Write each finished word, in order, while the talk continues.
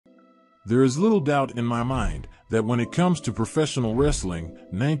There is little doubt in my mind that when it comes to professional wrestling,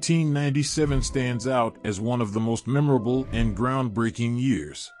 1997 stands out as one of the most memorable and groundbreaking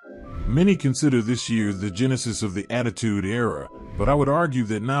years. Many consider this year the genesis of the Attitude Era, but I would argue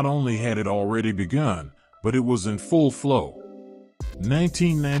that not only had it already begun, but it was in full flow.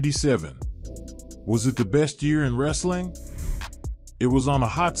 1997. Was it the best year in wrestling? It was on a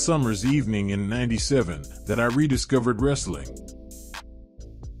hot summer's evening in '97 that I rediscovered wrestling.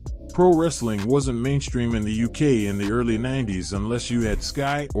 Pro wrestling wasn't mainstream in the UK in the early '90s unless you had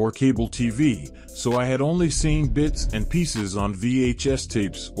Sky or cable TV, so I had only seen bits and pieces on VHS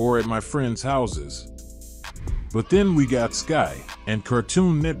tapes or at my friends' houses. But then we got Sky, and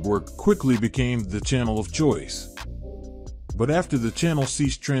Cartoon Network quickly became the channel of choice. But after the channel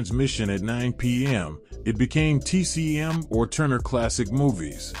ceased transmission at 9 p.m., it became TCM or Turner Classic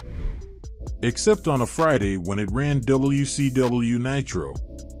Movies. Except on a Friday when it ran WCW Nitro.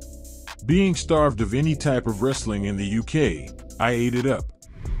 Being starved of any type of wrestling in the UK, I ate it up.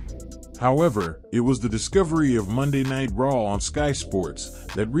 However, it was the discovery of Monday Night Raw on Sky Sports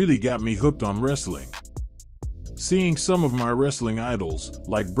that really got me hooked on wrestling. Seeing some of my wrestling idols,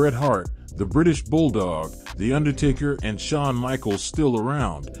 like Bret Hart, the British Bulldog, The Undertaker, and Shawn Michaels still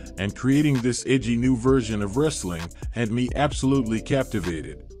around, and creating this edgy new version of wrestling had me absolutely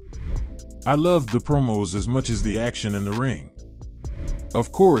captivated. I loved the promos as much as the action in the ring.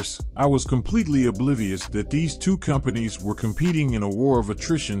 Of course, I was completely oblivious that these two companies were competing in a war of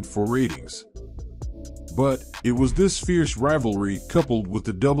attrition for ratings. But it was this fierce rivalry coupled with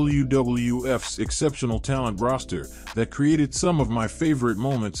the WWF's exceptional talent roster that created some of my favorite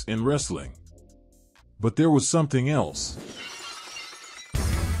moments in wrestling. But there was something else.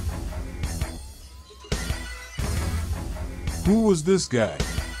 Who was this guy?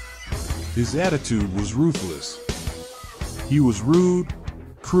 His attitude was ruthless. He was rude,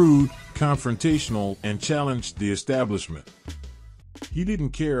 crude, confrontational, and challenged the establishment. He didn't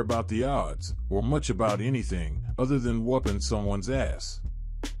care about the odds, or much about anything, other than whooping someone's ass.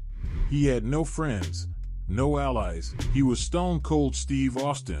 He had no friends, no allies. He was Stone Cold Steve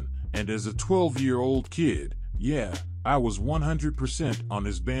Austin, and as a 12-year-old kid, yeah, I was 100% on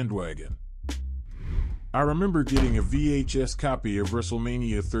his bandwagon. I remember getting a VHS copy of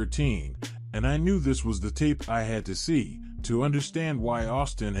WrestleMania 13, and I knew this was the tape I had to see to understand why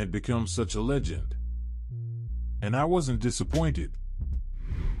Austin had become such a legend. And I wasn't disappointed.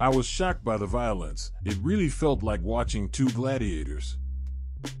 I was shocked by the violence. It really felt like watching two gladiators.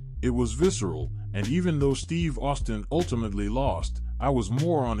 It was visceral, and even though Steve Austin ultimately lost, I was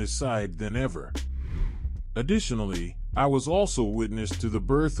more on his side than ever. Additionally, I was also witness to the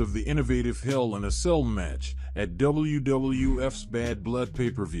birth of the innovative Hell in a Cell match at WWF's Bad Blood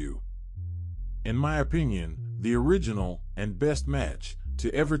pay-per-view. In my opinion, the original and best match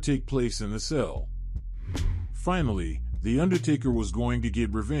to ever take place in a cell. Finally, The Undertaker was going to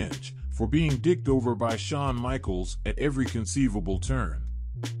get revenge for being dicked over by Shawn Michaels at every conceivable turn.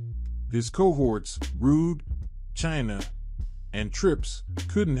 His cohorts, Rude, Chyna, and Trips,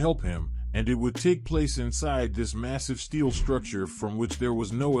 couldn't help him, and it would take place inside this massive steel structure from which there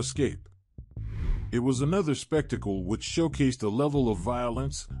was no escape. It was another spectacle which showcased a level of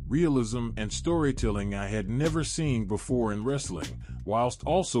violence, realism, and storytelling I had never seen before in wrestling, whilst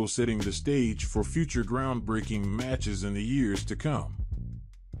also setting the stage for future groundbreaking matches in the years to come.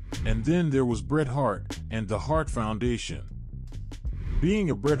 And then there was Bret Hart and the Hart Foundation. Being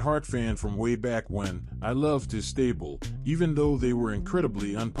a Bret Hart fan from way back when, I loved his stable, even though they were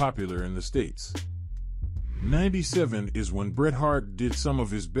incredibly unpopular in the States. '97 is when Bret Hart did some of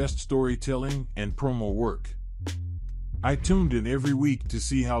his best storytelling and promo work. I tuned in every week to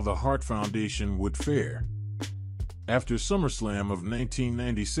see how the Hart Foundation would fare. After SummerSlam of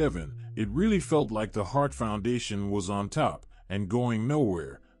 1997, it really felt like the Hart Foundation was on top and going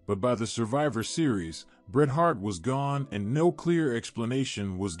nowhere, but by the Survivor Series, Bret Hart was gone and no clear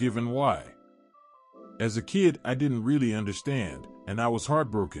explanation was given why. As a kid, I didn't really understand, and I was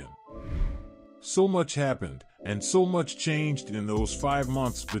heartbroken. So much happened, and so much changed in those 5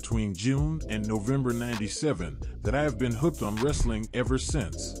 months between June and November '97 that I have been hooked on wrestling ever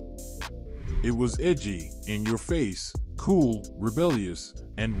since. It was edgy, in your face, cool, rebellious,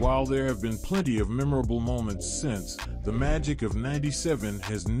 and while there have been plenty of memorable moments since, the magic of '97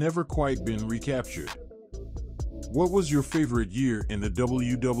 has never quite been recaptured. What was your favorite year in the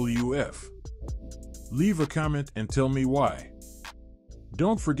WWF? Leave a comment and tell me why.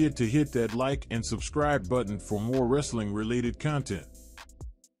 Don't forget to hit that like and subscribe button for more wrestling-related content.